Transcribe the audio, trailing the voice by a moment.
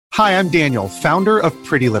Hi, I'm Daniel, founder of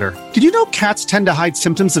Pretty Litter. Did you know cats tend to hide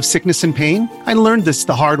symptoms of sickness and pain? I learned this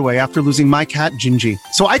the hard way after losing my cat, Gingy.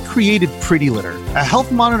 So I created Pretty Litter, a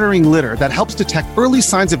health monitoring litter that helps detect early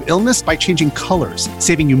signs of illness by changing colors,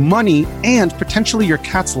 saving you money and potentially your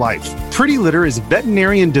cat's life. Pretty Litter is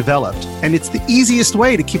veterinarian developed, and it's the easiest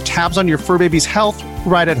way to keep tabs on your fur baby's health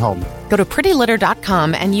right at home. Go to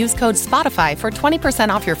prettylitter.com and use code SPOTIFY for 20%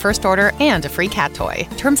 off your first order and a free cat toy.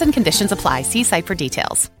 Terms and conditions apply. See site for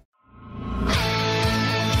details.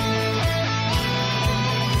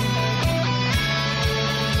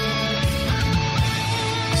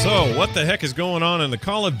 So, what the heck is going on in the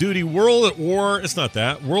Call of Duty World at War? It's not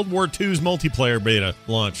that. World War II's multiplayer beta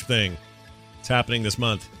launch thing. It's happening this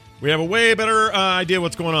month. We have a way better idea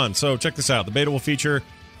what's going on. So, check this out. The beta will feature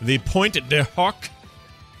the Pointe de Hoc,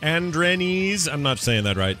 Andrennes, I'm not saying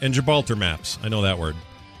that right, and Gibraltar maps. I know that word.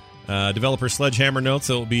 Developer Sledgehammer notes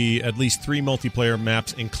there will be at least 3 multiplayer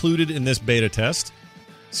maps included in this beta test.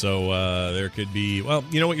 So there could be, well,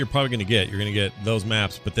 you know what you're probably going to get? You're going to get those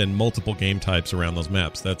maps, but then multiple game types around those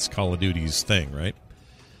maps. That's Call of Duty's thing, right?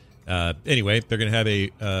 Anyway, they're going to have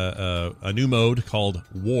a new mode called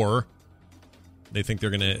War. They think they're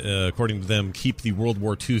going to, according to them, keep the World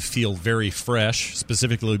War II feel very fresh.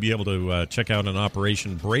 Specifically, be able to check out an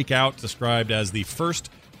Operation Breakout, described as the first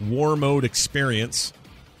war mode experience.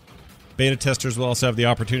 Beta testers will also have the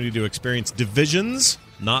opportunity to experience Divisions,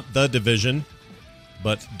 not The Division,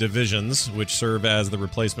 but Divisions, which serve as the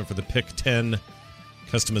replacement for the PIC-10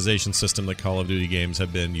 customization system that Call of Duty games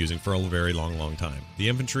have been using for a very long, long time. The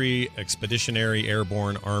Infantry, Expeditionary,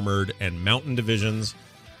 Airborne, Armored, and Mountain Divisions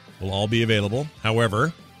will all be available.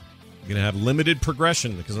 However, you're going to have limited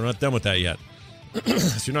progression because we're not done with that yet.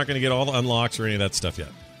 So you're not going to get all the unlocks or any of that stuff yet.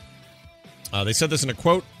 They said this in a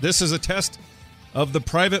quote. This is a test of the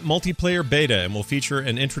private multiplayer beta and will feature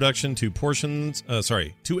an introduction to a portion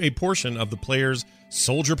of the player's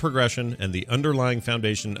soldier progression and the underlying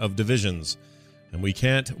foundation of Divisions. And we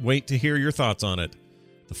can't wait to hear your thoughts on it.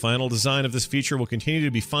 The final design of this feature will continue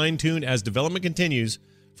to be fine-tuned as development continues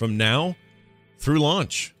from now through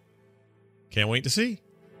launch. Can't wait to see.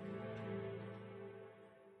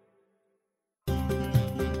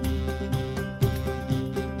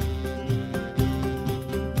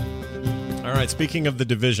 All right, speaking of The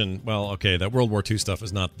Division, well, okay, that World War II stuff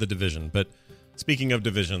is not The Division, but speaking of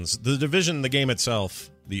divisions, The Division, the game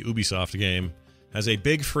itself, the Ubisoft game, has a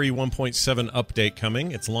big free 1.7 update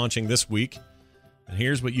coming. It's launching this week, and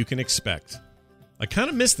here's what you can expect. I kind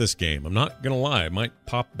of miss this game, I'm not going to lie. I might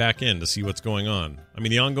pop back in to see what's going on. I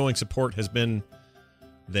mean, the ongoing support has been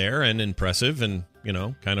there and impressive and, you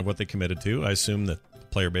know, kind of what they committed to. I assume that the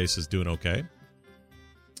player base is doing okay.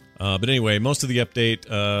 But anyway, most of the update,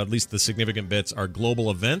 at least the significant bits, are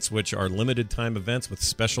global events, which are limited-time events with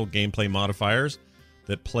special gameplay modifiers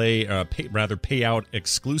that pay out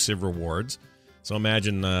exclusive rewards. So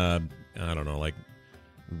imagine, I don't know, like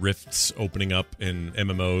rifts opening up in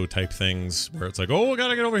MMO-type things where it's like, oh, I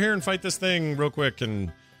gotta get over here and fight this thing real quick. And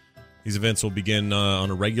these events will begin on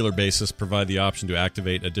a regular basis, provide the option to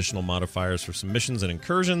activate additional modifiers for some missions and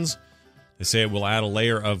incursions. They say it will add a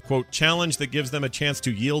layer of, quote, challenge that gives them a chance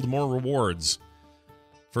to yield more rewards.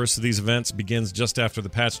 First of these events begins just after the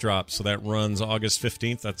patch drop, so that runs August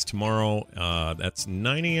 15th. That's tomorrow. That's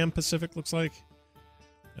 9 a.m. Pacific, looks like.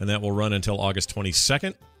 And that will run until August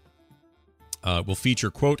 22nd. Will feature,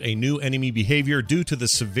 quote, a new enemy behavior due to the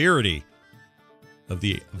severity of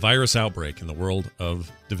the virus outbreak in the world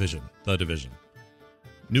of Division, The Division.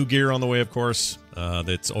 New gear on the way, of course.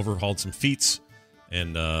 That's overhauled some feats.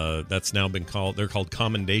 And that's now been called, they're called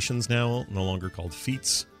commendations now, no longer called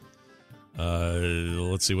feats.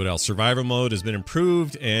 Let's see what else. Survivor mode has been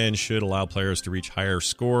improved and should allow players to reach higher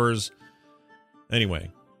scores. Anyway,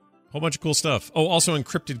 a whole bunch of cool stuff. Oh, also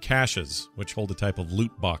encrypted caches, which hold a type of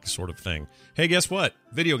loot box sort of thing. Hey, guess what?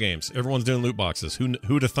 Video games. Everyone's doing loot boxes.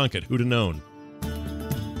 Who'd have thunk it? Who'd have known?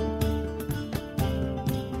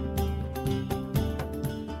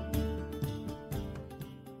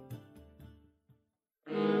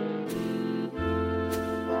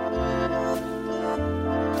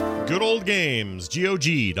 Good Old Games,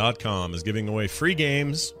 GOG.com, is giving away free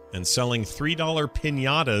games and selling $3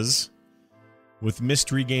 piñatas with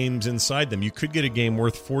mystery games inside them. You could get a game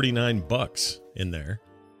worth $49 in there.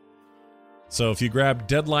 So if you grab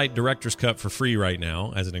Deadlight Director's Cut for free right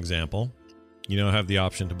now, as an example, you now have the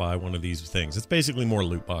option to buy one of these things. It's basically more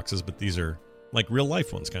loot boxes, but these are like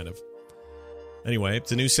real-life ones, kind of. Anyway,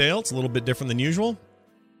 it's a new sale. It's a little bit different than usual.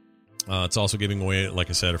 It's also giving away, like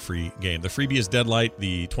I said, a free game. The freebie is Deadlight,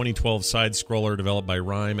 the 2012 side-scroller developed by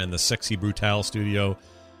Rime and the Sexy Brutale studio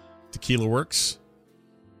Tequila Works.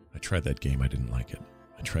 I tried that game. I didn't like it.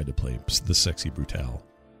 I tried to play the Sexy Brutale.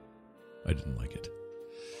 I didn't like it.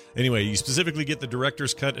 Anyway, you specifically get the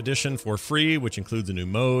Director's Cut Edition for free, which includes a new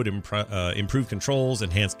mode, improved controls,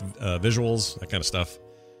 enhanced visuals, that kind of stuff.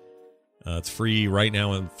 It's free right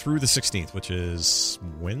now and through the 16th, which is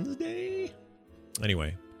Wednesday?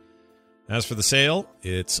 Anyway, as for the sale,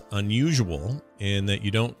 it's unusual in that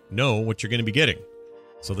you don't know what you're going to be getting.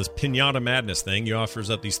 So this Pinata Madness thing,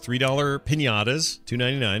 offers up these $3 pinatas,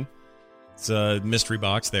 $2.99. It's a mystery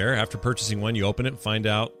box there. After purchasing one, you open it and find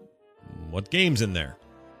out what game's in there.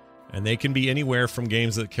 And they can be anywhere from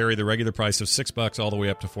games that carry the regular price of $6 all the way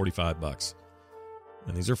up to $45.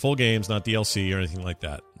 And these are full games, not DLC or anything like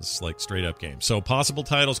that. This is like straight up games. So possible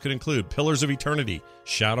titles could include Pillars of Eternity,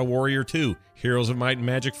 Shadow Warrior 2, Heroes of Might and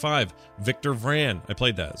Magic 5, Victor Vran. I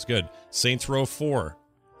played that. It's good. Saints Row 4.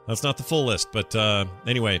 That's not the full list, but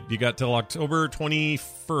anyway, you got till October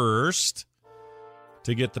 21st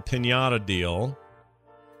to get the Pinata deal.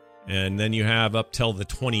 And then you have up till the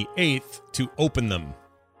 28th to open them.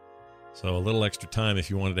 So a little extra time if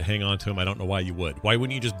you wanted to hang on to them. I don't know why you would. Why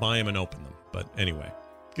wouldn't you just buy them and open them? But anyway,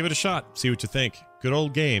 give it a shot. See what you think. Good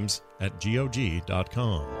old games at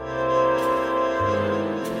GOG.com.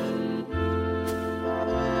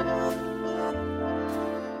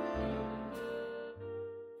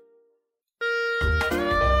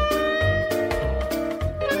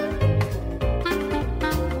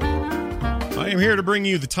 I am here to bring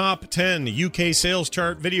you the top 10 UK sales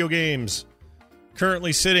chart video games.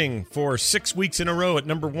 Currently sitting for 6 weeks in a row at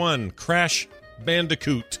number 1, Crash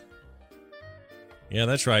Bandicoot. Yeah,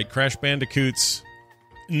 that's right. Crash Bandicoot's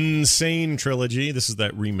Insane Trilogy, this is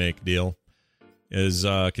that remake deal, is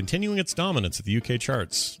continuing its dominance at the UK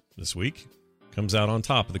charts this week. Comes out on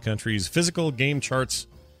top of the country's physical game charts,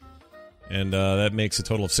 and that makes a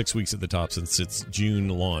total of 6 weeks at the top since its June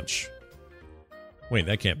launch. Wait,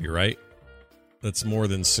 that can't be right. That's more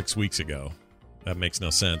than 6 weeks ago. That makes no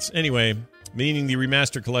sense. Anyway, meaning the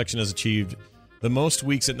Remastered Collection has achieved the most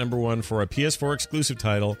weeks at number 1 for a PS4 exclusive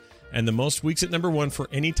title and the most weeks at number 1 for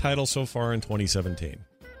any title so far in 2017.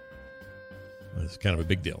 That's kind of a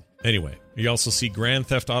big deal. Anyway, you also see Grand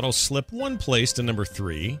Theft Auto slip 1 place to number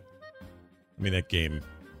 3. I mean, that game...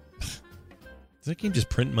 Does that game just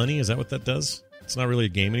print money? Is that what that does? It's not really a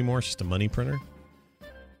game anymore. It's just a money printer.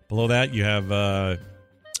 Below that, you have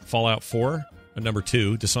Fallout 4 at number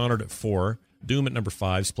 2, Dishonored at 4, Doom at number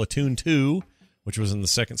 5, Splatoon 2, which was in the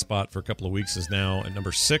second spot for a couple of weeks, is now at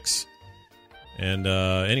number 6. And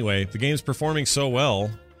anyway, the game's performing so well,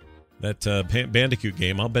 that Bandicoot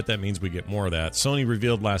game, I'll bet that means we get more of that. Sony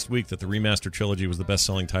revealed last week that the Remastered Trilogy was the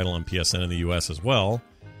best-selling title on PSN in the US as well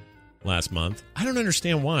last month. I don't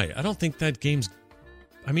understand why. I don't think that game's...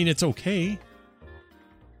 I mean, it's okay.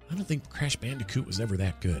 I don't think Crash Bandicoot was ever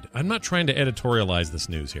that good. I'm not trying to editorialize this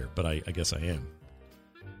news here, but I guess I am.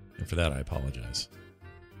 And for that, I apologize.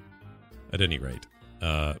 At any rate,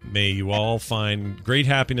 may you all find great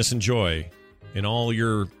happiness and joy in all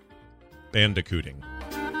your bandicooting.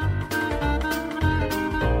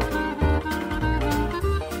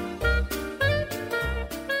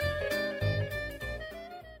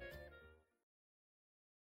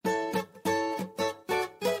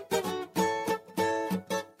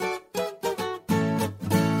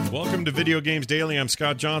 Welcome to Video Games Daily. I'm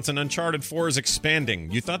Scott Johnson. Uncharted 4 is expanding.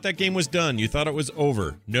 You thought that game was done. You thought it was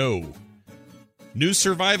over. No. New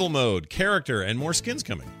survival mode, character, and more skins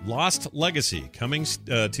coming. Lost Legacy coming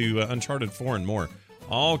to Uncharted 4 and more.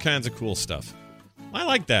 All kinds of cool stuff. I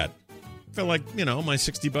like that. I feel like, my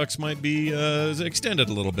 $60 might be extended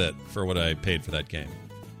a little bit for what I paid for that game.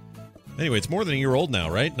 Anyway, it's more than a year old now,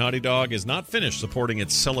 right? Naughty Dog is not finished supporting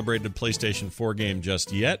its celebrated PlayStation 4 game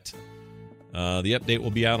just yet. The update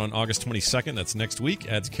will be out on August 22nd. That's next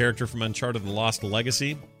week. Adds character from Uncharted The Lost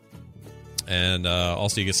Legacy. And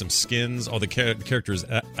also you get some skins. Oh, the character is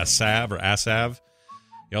Asav.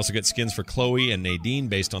 You also get skins for Chloe and Nadine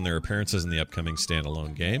based on their appearances in the upcoming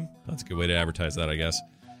standalone game. That's a good way to advertise that, I guess.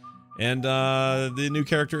 And the new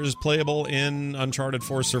character is playable in Uncharted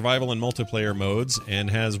 4 survival and multiplayer modes and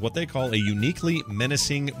has what they call a uniquely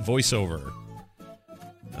menacing voiceover.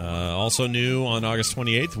 Also new on August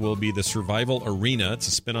 28th will be the Survival Arena. It's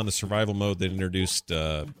a spin on the survival mode that introduced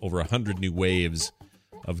over 100 new waves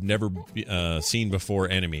of never seen before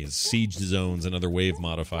enemies, siege zones, and other wave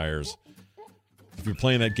modifiers. If you're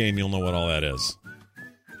playing that game, you'll know what all that is.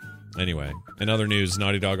 Anyway, in other news,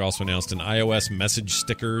 Naughty Dog also announced an iOS message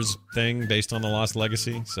stickers thing based on the Lost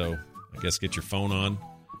Legacy, so I guess get your phone on.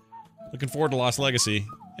 Looking forward to Lost Legacy,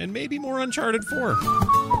 and maybe more Uncharted 4.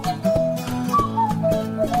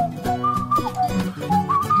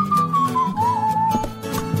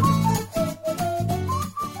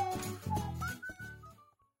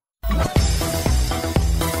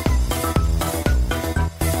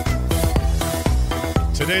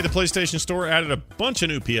 Today, the PlayStation Store added a bunch of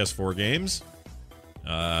new PS4 games.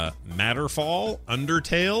 Matterfall,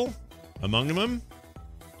 Undertale, among them.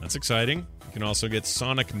 That's exciting. You can also get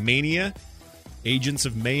Sonic Mania, Agents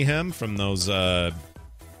of Mayhem from those, the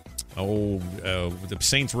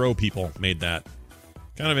Saints Row people made that.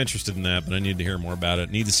 Kind of interested in that, but I need to hear more about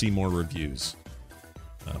it. Need to see more reviews.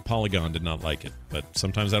 Polygon did not like it, but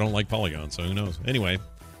sometimes I don't like Polygon, so who knows? Anyway,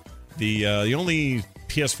 the only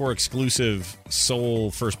PS4 exclusive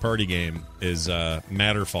sole first-party game is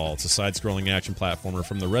Matterfall. It's a side-scrolling action platformer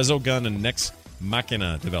from the Resogun and Nex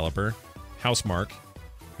Machina developer, Housemarque.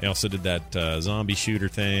 They also did that zombie shooter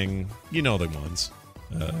thing. You know the ones.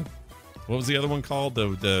 What was the other one called?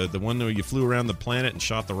 The one where you flew around the planet and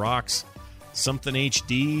shot the rocks? Something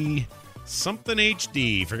HD. Something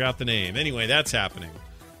HD. Forgot the name. Anyway, that's happening.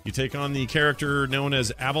 You take on the character known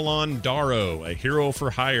as Avalon Darrow, a hero for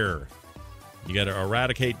hire. You got to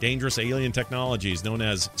eradicate dangerous alien technologies known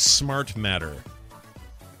as smart matter.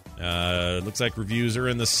 Looks like reviews are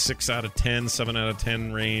in the 6 out of 10, 7 out of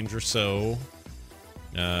 10 range or so.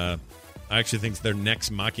 I actually think their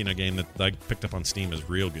Nex Machina game that I picked up on Steam is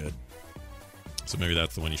real good. So maybe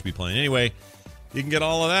that's the one you should be playing. Anyway, you can get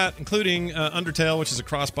all of that, including Undertale, which is a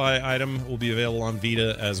cross-buy item. Will be available on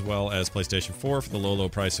Vita as well as PlayStation 4 for the low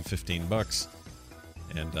price of $15.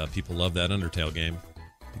 And people love that Undertale game.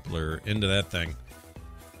 People are into that thing.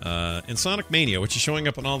 And Sonic Mania, which is showing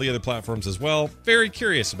up on all the other platforms as well. Very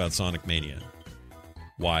curious about Sonic Mania.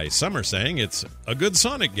 Why, some are saying it's a good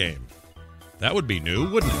Sonic game. That would be new,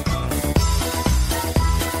 wouldn't it?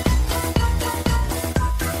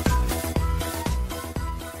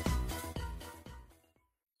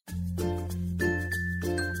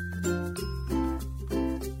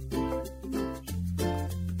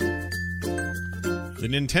 The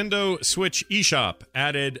Nintendo Switch eShop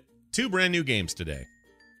added 2 brand new games today.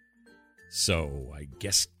 So I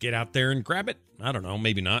guess get out there and grab it. I don't know,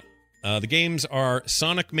 maybe not. The games are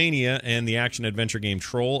Sonic Mania and the action-adventure game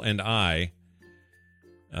Troll and I.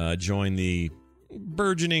 Join the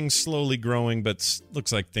burgeoning, slowly growing, but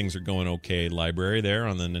looks like things are going okay library there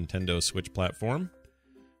on the Nintendo Switch platform.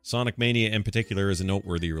 Sonic Mania in particular is a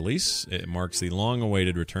noteworthy release. It marks the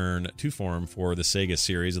long-awaited return to form for the Sega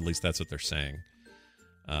series, at least that's what they're saying.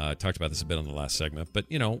 I talked about this a bit on the last segment, but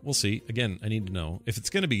we'll see. Again, I need to know if it's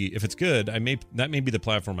good. That may be the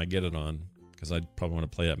platform I get it on, because I'd probably want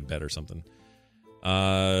to play that in bed or something.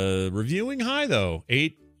 Reviewing high though,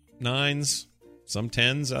 8, 9s, some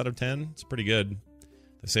 10s out of 10. It's pretty good.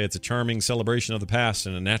 They say it's a charming celebration of the past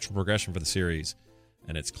and a natural progression for the series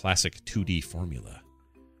and its classic 2D formula.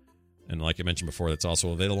 And like I mentioned before, that's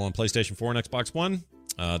also available on PlayStation 4 and Xbox One.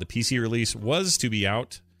 The PC release was to be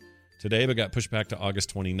out today, but got pushed back to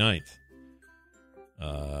August 29th.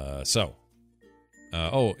 And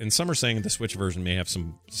some are saying the Switch version may have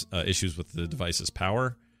some issues with the device's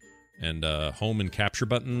power and home and capture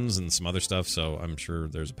buttons and some other stuff, so I'm sure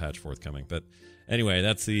there's a patch forthcoming. But anyway,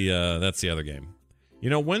 that's the other game.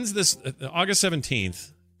 When's this? August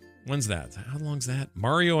 17th. When's that? How long's that?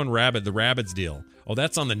 Mario and Rabbids, the Rabbids deal. Oh,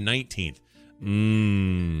 that's on the 19th.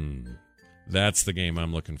 That's the game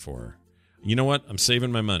I'm looking for. You know what? I'm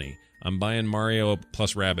saving my money. I'm buying Mario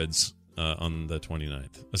plus Rabbids on the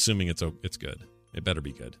 29th, assuming it's good. It better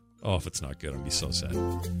be good. Oh, if it's not good, I'm going to be so sad.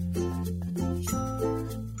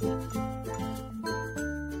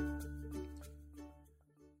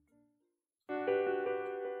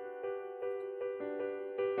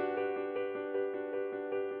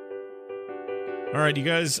 All right, you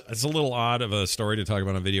guys, it's a little odd of a story to talk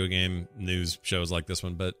about on video game news shows like this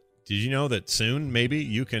one, but did you know that soon, maybe,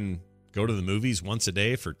 you can go to the movies once a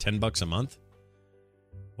day for $10 a month?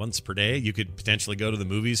 Once per day, you could potentially go to the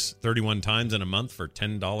movies 31 times in a month for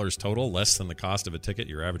 $10 total, less than the cost of a ticket at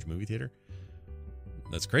your average movie theater.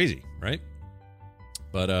 That's crazy, right?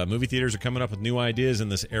 But movie theaters are coming up with new ideas in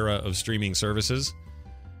this era of streaming services.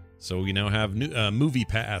 So we now have new Movie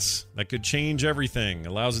Pass that could change everything.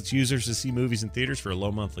 Allows its users to see movies in theaters for a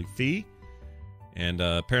low monthly fee. And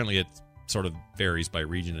apparently it sort of varies by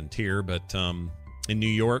region and tier. But in New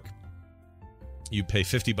York, you pay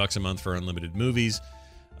 $50 a month for unlimited movies.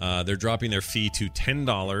 They're dropping their fee to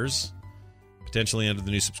 $10. Potentially under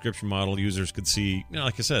the new subscription model, users could see,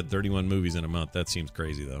 like I said, 31 movies in a month. That seems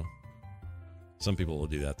crazy, though. Some people will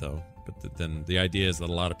do that, though. But then the idea is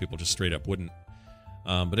that a lot of people just straight up wouldn't.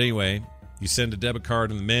 But anyway, you send a debit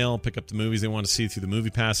card in the mail, pick up the movies they want to see through the Movie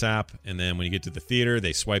Pass app, and then when you get to the theater,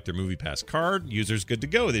 they swipe their Movie Pass card. User's good to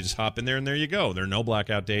go. They just hop in there, and there you go. There are no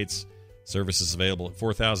blackout dates. Service is available at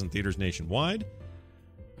 4,000 theaters nationwide.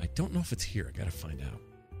 I don't know if it's here. I got to find out.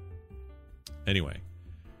 Anyway,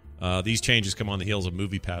 These changes come on the heels of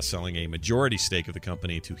MoviePass selling a majority stake of the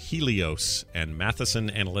company to Helios and Matheson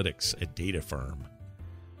Analytics, a data firm.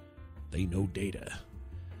 They know data.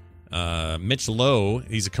 Mitch Lowe,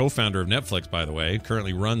 he's a co-founder of Netflix, by the way,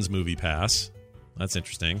 currently runs MoviePass. That's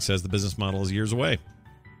interesting. Says the business model is years away.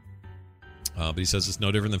 But he says it's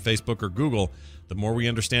no different than Facebook or Google. The more we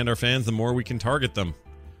understand our fans, the more we can target them.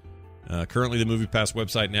 Currently, the MoviePass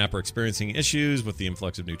website and app are experiencing issues with the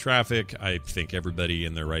influx of new traffic. I think everybody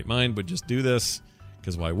in their right mind would just do this,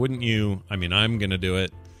 because why wouldn't you? I mean, I'm going to do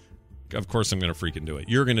it. Of course I'm going to freaking do it.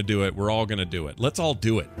 You're going to do it. We're all going to do it. Let's all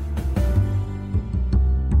do it.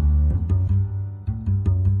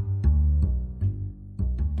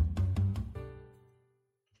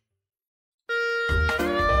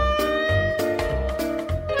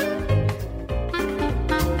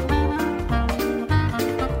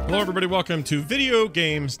 Hello, everybody. Welcome to Video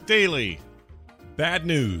Games Daily. Bad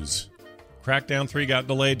news. Crackdown 3 got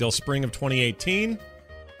delayed till spring of 2018.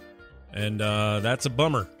 And that's a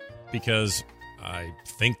bummer, because I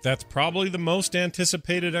think that's probably the most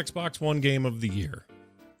anticipated Xbox One game of the year.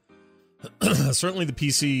 Certainly the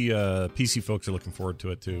PC folks are looking forward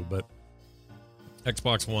to it too, but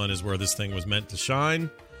Xbox One is where this thing was meant to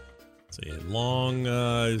shine. It's a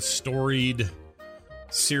long, storied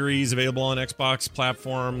series available on Xbox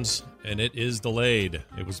platforms, and it is delayed.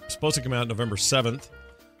 It was supposed to come out November 7th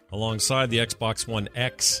alongside the Xbox One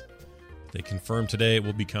X. They confirmed today it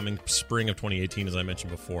will be coming spring of 2018, as I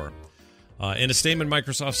mentioned before. In a statement,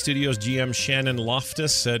 Microsoft Studios GM Shannon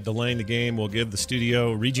Loftus said delaying the game will give the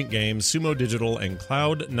studio Regent Games, Sumo Digital, and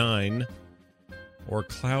Cloud9, or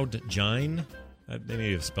Cloud9? They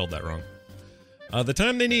may have spelled that wrong. The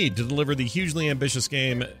time they need to deliver the hugely ambitious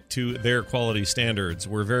game to their quality standards.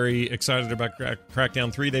 We're very excited about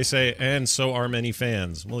Crackdown 3, they say, and so are many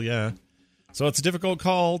fans. Well, yeah. So it's a difficult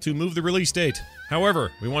call to move the release date.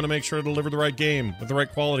 However, we want to make sure to deliver the right game with the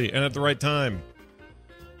right quality and at the right time.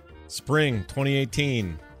 Spring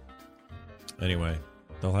 2018. Anyway,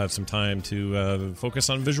 they'll have some time to focus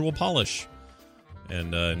on visual polish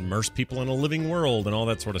and immerse people in a living world and all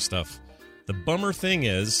that sort of stuff. The bummer thing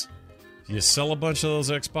is, you sell a bunch of those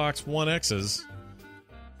Xbox One X's,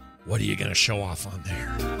 what are you going to show off on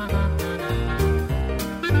there?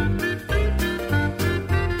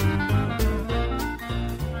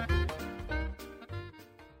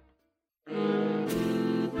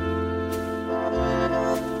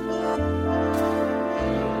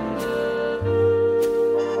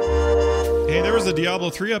 Hey, there was a Diablo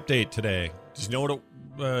 3 update today. Did you know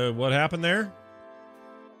what happened there?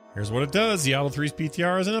 Here's what it does. Diablo 3's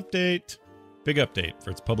PTR is an update. Big update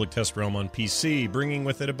for its public test realm on PC, bringing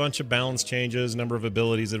with it a bunch of balance changes, a number of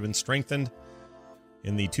abilities that have been strengthened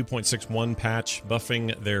in the 2.61 patch,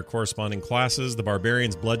 buffing their corresponding classes. The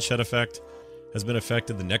Barbarian's Bloodshed effect has been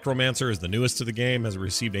affected. The Necromancer is the newest to the game, has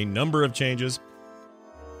received a number of changes.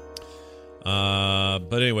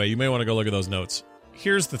 But anyway, you may want to go look at those notes.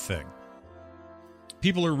 Here's the thing.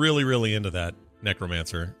 People are really, really into that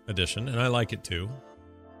Necromancer edition, and I like it too.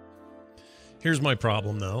 Here's my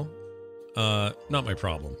problem, though. Not my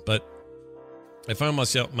problem, but I found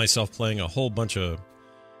myself playing a whole bunch of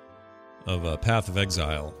Path of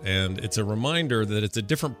Exile, and it's a reminder that it's a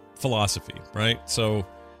different philosophy, right? So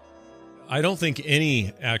I don't think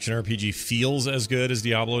any action RPG feels as good as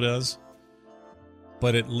Diablo does,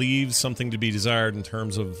 but it leaves something to be desired in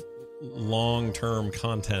terms of long-term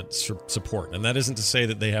content support. And that isn't to say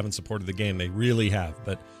that they haven't supported the game. They really have,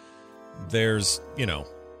 but there's,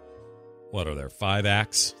 what are there, 5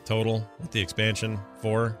 acts total with the expansion?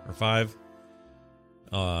 4 or 5?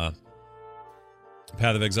 Path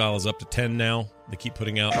of Exile is up to 10 now. They keep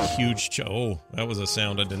putting out huge... oh, that was a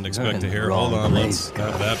sound I didn't expect to hear. Hold on, let's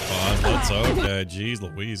have that pause. Okay, geez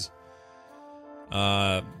Louise.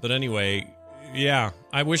 But anyway, yeah,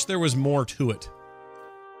 I wish there was more to it.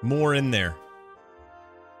 More in there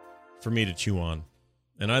for me to chew on.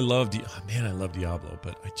 And I love Diablo,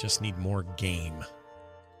 but I just need more game.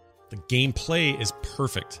 The gameplay is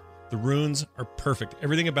perfect. The runes are perfect.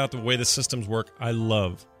 Everything about the way the systems work, I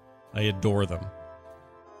love. I adore them.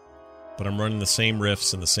 But I'm running the same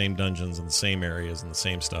rifts and the same dungeons and the same areas and the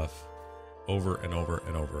same stuff over and over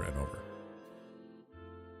and over and over.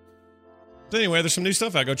 But anyway, there's some new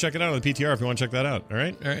stuff out. Go check it out on the PTR if you want to check that out. All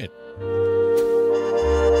right? All right.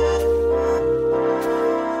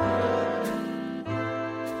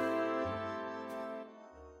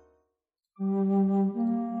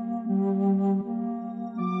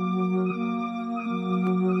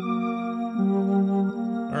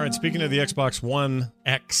 Speaking of the Xbox One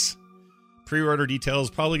X, pre-order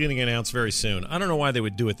details probably going to get announced very soon. I don't know why they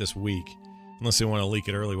would do it this week, unless they want to leak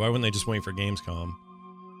it early. Why wouldn't they just wait for Gamescom?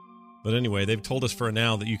 But anyway, they've told us for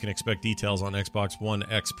now that you can expect details on Xbox One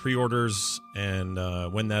X pre-orders and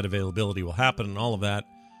when that availability will happen and all of that.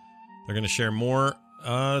 They're going to share more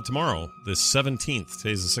tomorrow, the 17th.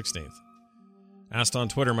 Today's the 16th. Asked on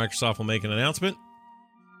Twitter, Microsoft will make an announcement.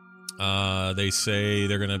 They say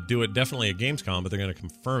they're going to do it definitely at Gamescom, but they're going to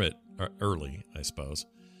confirm it early, I suppose.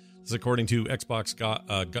 This is according to Xbox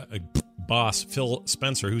boss Phil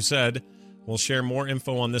Spencer, who said, we'll share more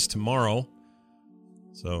info on this tomorrow.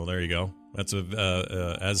 So there you go. That's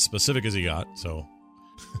as specific as he got, so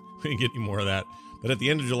we can get you more of that. But at the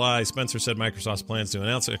end of July, Spencer said Microsoft's plans to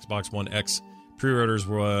announce Xbox One X pre-orders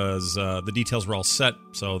was, the details were all set,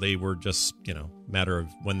 so they were just, matter of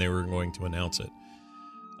when they were going to announce it.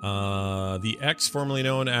 The X, formerly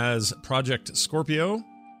known as Project Scorpio,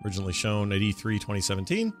 originally shown at E3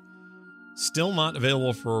 2017, still not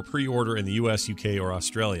available for pre-order in the US, UK, or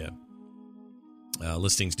Australia.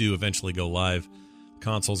 Listings do eventually go live. The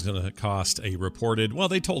console's going to cost a reported, well,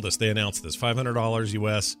 they told us, they announced this, $500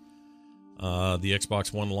 US. The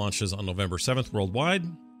Xbox One launches on November 7th worldwide.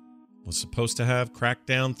 Was supposed to have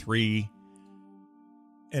Crackdown 3,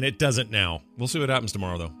 and it doesn't now. We'll see what happens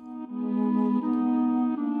tomorrow, though.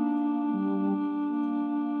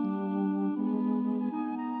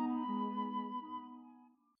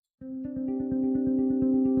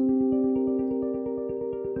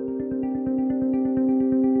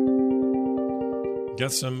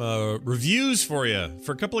 Got some reviews for you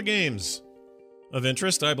for a couple of games of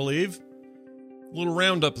interest, I believe. A little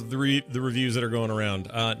roundup of the reviews that are going around.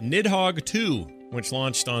 Nidhogg 2, which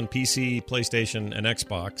launched on PC, PlayStation, and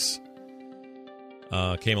Xbox,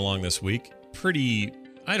 came along this week. Pretty,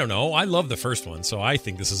 I don't know. I love the first one, so I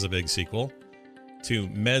think this is a big sequel to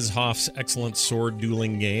Mezhoff's excellent sword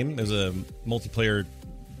dueling game. There's a multiplayer,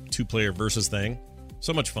 two-player versus thing.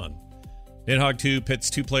 So much fun. Nidhogg 2 pits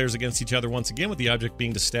two players against each other once again, with the object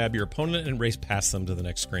being to stab your opponent and race past them to the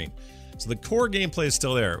next screen. So the core gameplay is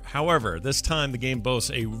still there. However, this time the game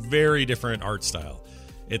boasts a very different art style.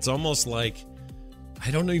 It's almost like,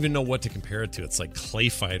 I don't even know what to compare it to. It's like Clay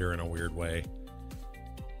Fighter in a weird way.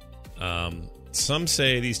 Some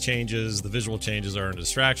say these changes, the visual changes, are a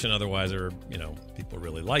distraction. Otherwise, people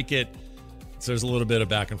really like it. So there's a little bit of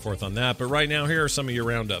back and forth on that. But right now, here are some of your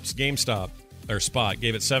roundups. Spot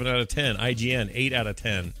gave it 7 out of 10. IGN, 8 out of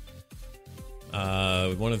 10.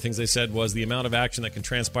 One of the things they said was the amount of action that can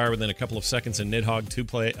transpire within a couple of seconds in Nidhogg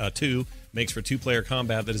 2 makes for two-player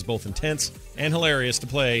combat that is both intense and hilarious to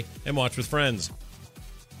play and watch with friends.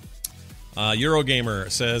 Eurogamer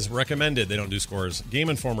says recommended. They don't do scores. Game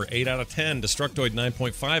Informer, 8 out of 10. Destructoid,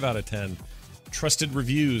 9.5 out of 10. Trusted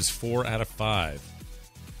Reviews, 4 out of 5.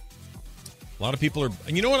 A lot of people are...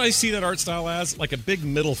 And you know what I see that art style as? Like a big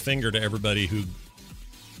middle finger to everybody who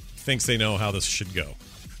thinks they know how this should go.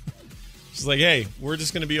 It's like, hey, we're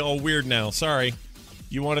just going to be all weird now. Sorry.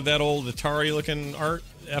 You wanted that old Atari-looking art?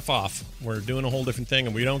 F off. We're doing a whole different thing,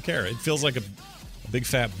 and we don't care. It feels like a big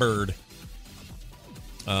fat bird.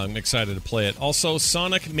 I'm excited to play it. Also,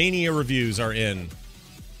 Sonic Mania reviews are in.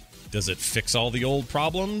 Does it fix all the old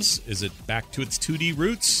problems? Is it back to its 2D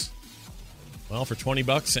roots? Well, for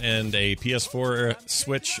 $20 and a PS4,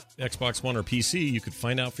 Switch, Xbox One, or PC, you could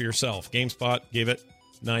find out for yourself. GameSpot gave it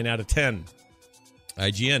 9 out of 10.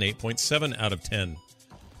 IGN, 8.7 out of 10.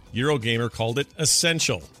 Eurogamer called it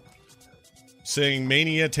essential, saying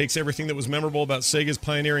Mania takes everything that was memorable about Sega's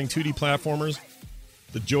pioneering 2D platformers,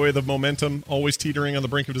 the joy of the momentum, always teetering on the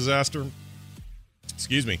brink of disaster,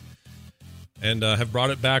 and have brought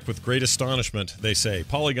it back with great astonishment, they say.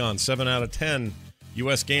 Polygon, 7 out of 10.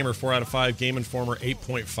 US Gamer, 4 out of 5. Game Informer,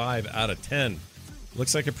 8.5 out of 10.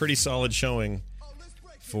 Looks like a pretty solid showing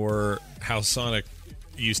for how Sonic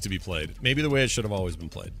used to be played. Maybe the way it should have always been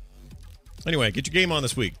played. Anyway, get your game on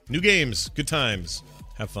this week. New games, good times,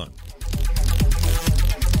 have fun.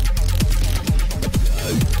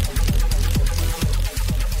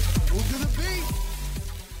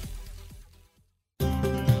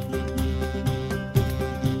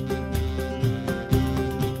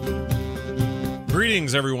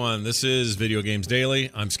 Greetings, everyone. This is Video Games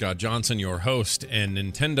Daily. I'm Scott Johnson, your host, and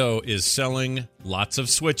Nintendo is selling lots of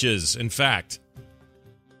Switches. In fact,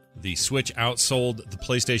 the Switch outsold the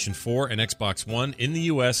PlayStation 4 and Xbox One in the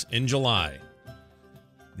U.S. in July.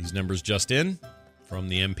 These numbers just in from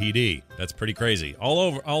the MPD. That's pretty crazy.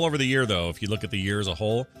 All over the year, though, if you look at the year as a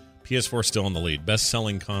whole, PS4 still in the lead.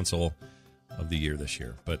 Best-selling console of the year this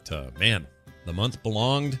year. But, man, the month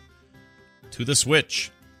belonged to the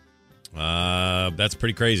Switch. That's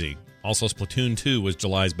pretty crazy. Also, Splatoon 2 was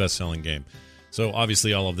July's best-selling game. So,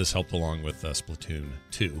 obviously, all of this helped along with Splatoon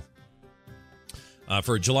 2.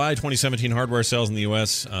 For July 2017 hardware sales in the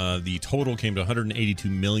U.S., the total came to $182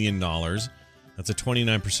 million. That's a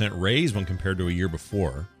 29% raise when compared to a year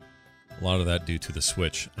before. A lot of that due to the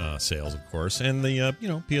Switch sales, of course. And the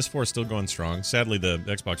PS4 is still going strong. Sadly, the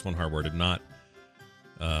Xbox One hardware did not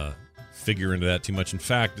figure into that too much. In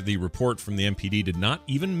fact, the report from the MPD did not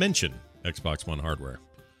even mention Xbox One hardware,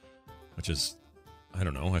 which is, I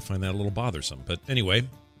don't know, I find that a little bothersome. But anyway,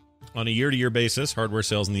 on a year-to-year basis, hardware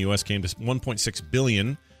sales in the U.S. came to $1.6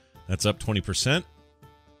 billion. That's up 20%.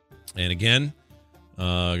 And again,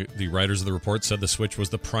 the writers of the report said the Switch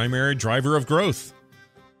was the primary driver of growth.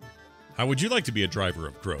 How would you like to be a driver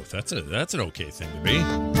of growth? That's an okay thing to be.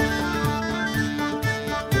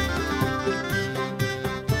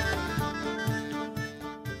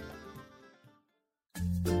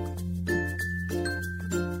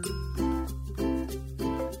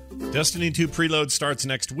 Destiny 2 preload starts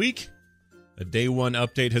next week. A day one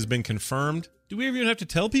update has been confirmed. Do we even have to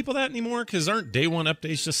tell people that anymore? Because aren't day one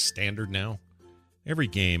updates just standard now? Every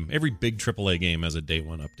game, every big AAA game has a day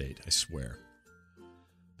one update, I swear.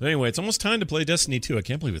 But anyway, it's almost time to play Destiny 2. I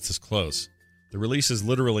can't believe it's this close. The release is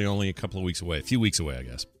literally only a couple of weeks away. A few weeks away, I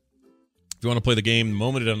guess. If you want to play the game the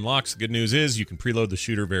moment it unlocks, the good news is you can preload the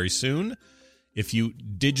shooter very soon. If you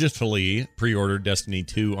digitally pre-ordered Destiny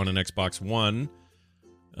 2 on an Xbox One,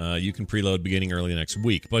 you can preload beginning early next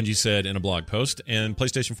week, Bungie said in a blog post. And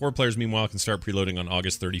PlayStation 4 players, meanwhile, can start preloading on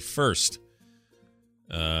August 31st.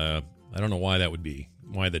 I don't know why that would be,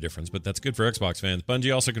 why the difference, but that's good for Xbox fans.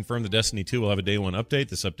 Bungie also confirmed that Destiny 2 will have a day one update.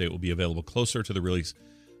 This update will be available closer to the release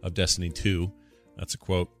of Destiny 2. That's a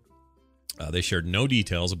quote. They shared no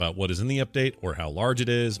details about what is in the update or how large it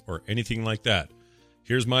is or anything like that.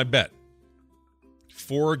 Here's my bet.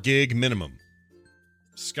 4 gig minimum.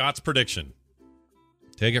 Scott's prediction.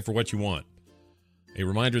 Take it for what you want. A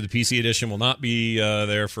reminder, the PC edition will not be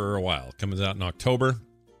there for a while. It comes out in October.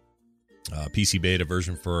 PC beta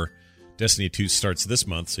version for Destiny 2 starts this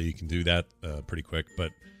month, so you can do that pretty quick.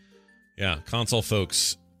 But yeah, console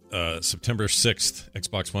folks, September 6th,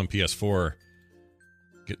 Xbox One, PS4,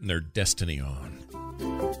 getting their Destiny on.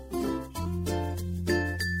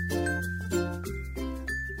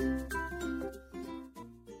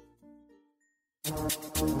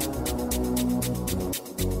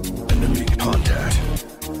 Enemy contact.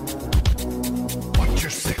 Watch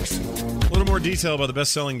your six. A little more detail about the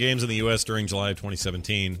best-selling games in the U.S. during July of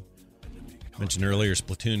 2017. Mentioned earlier,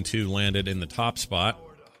 Splatoon 2 landed in the top spot,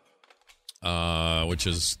 which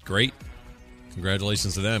is great.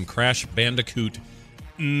 Congratulations to them. Crash Bandicoot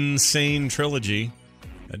Insane Trilogy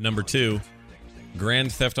at number 2.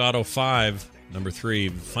 Grand Theft Auto 5, number 3.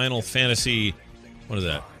 Final Fantasy, what is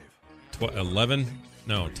that? 11?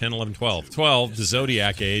 No, 10, 11, 12. 12, The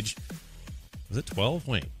Zodiac Age. Was it 12?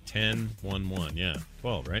 Wait, 10, 1, 1. Yeah,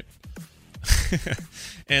 12, right?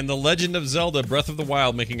 And The Legend of Zelda Breath of the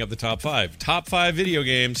Wild making up the top 5. Top 5 video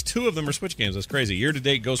games, 2 of them are Switch games. That's crazy.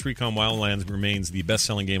 Year-to-date, Ghost Recon Wildlands remains the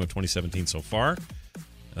best-selling game of 2017 so far.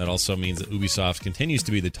 That also means that Ubisoft continues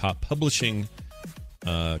to be the top publishing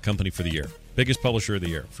company for the year. Biggest publisher of the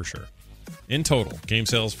year, for sure. In total, game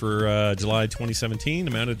sales for July 2017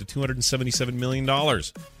 amounted to $277 million.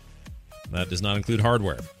 That does not include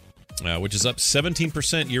hardware, which is up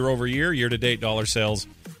 17% year over year. Year-to-date dollar sales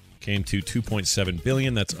came to $2.7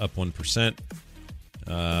 billion. That's up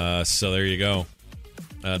 1%. So there you go.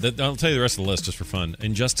 I'll tell you the rest of the list just for fun.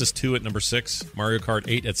 Injustice 2 at number 6. Mario Kart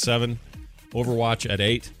 8 at 7. Overwatch at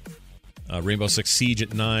 8. Rainbow Six Siege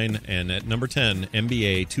at 9. And at number 10,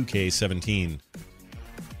 NBA 2K17.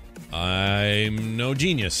 I'm no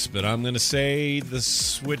genius, but I'm going to say the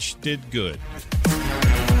Switch did good.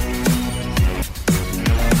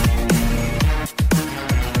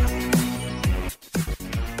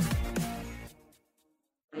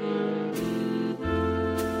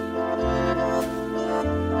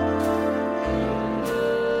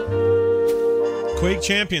 Quake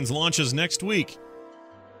Champions launches next week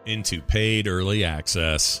into paid early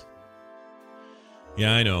access.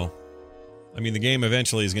 Yeah, I know. I mean, the game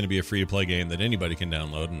eventually is going to be a free-to-play game that anybody can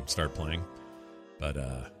download and start playing. But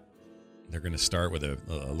they're going to start with a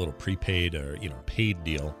little prepaid or paid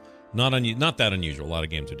deal. Not that unusual. A lot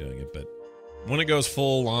of games are doing it, but when it goes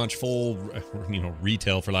full launch, full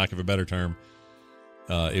retail, for lack of a better term,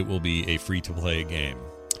 it will be a free-to-play game.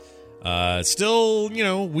 Still,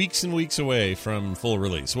 weeks and weeks away from full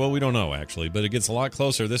release. Well, we don't know, actually, but it gets a lot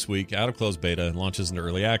closer this week. Out of closed beta and launches into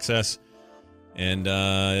early access. And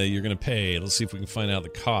you're going to pay. Let's see if we can find out the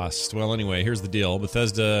cost. Well, anyway, here's the deal.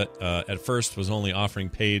 Bethesda, at first, was only offering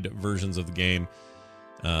paid versions of the game.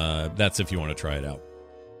 That's if you want to try it out.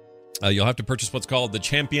 You'll have to purchase what's called the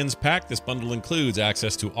Champions Pack. This bundle includes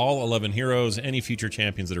access to all 11 heroes, any future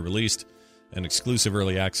champions that are released, an exclusive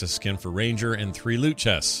early access skin for Ranger, and 3 loot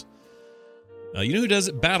chests. You know who does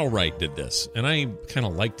it? Battlerite did this, and I kind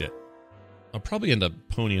of liked it. I'll probably end up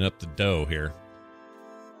ponying up the dough here.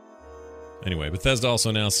 Anyway, Bethesda also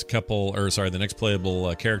announced the next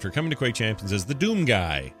playable character coming to Quake Champions is the Doom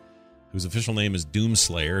Guy, whose official name is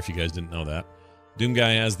Doomslayer, if you guys didn't know that. Doom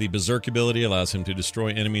Guy has the Berserk ability, allows him to destroy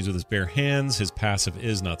enemies with his bare hands. His passive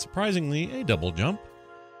is, not surprisingly, a double jump.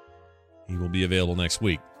 He will be available next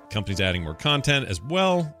week. Company's adding more content as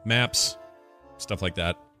well, maps, stuff like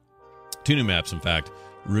that. 2 new maps, in fact.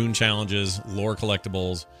 Rune challenges, lore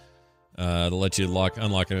collectibles, that let you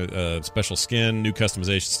unlock a special skin, new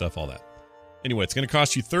customization stuff, all that. Anyway, it's going to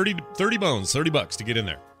cost you $30 to get in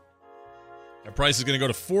there. That price is going to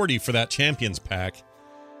go to $40 for that Champions Pack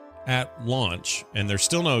at launch, and there's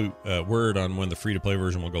still no word on when the free-to-play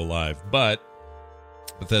version will go live. But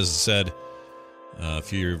Bethesda said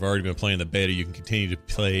if you've already been playing the beta, you can continue to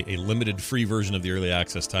play a limited free version of the early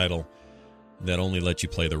access title that only lets you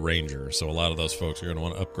play the Ranger. So a lot of those folks are going to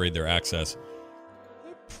want to upgrade their access.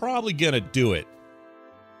 I'm probably going to do it.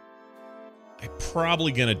 I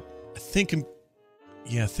think I'm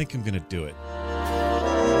going to do it.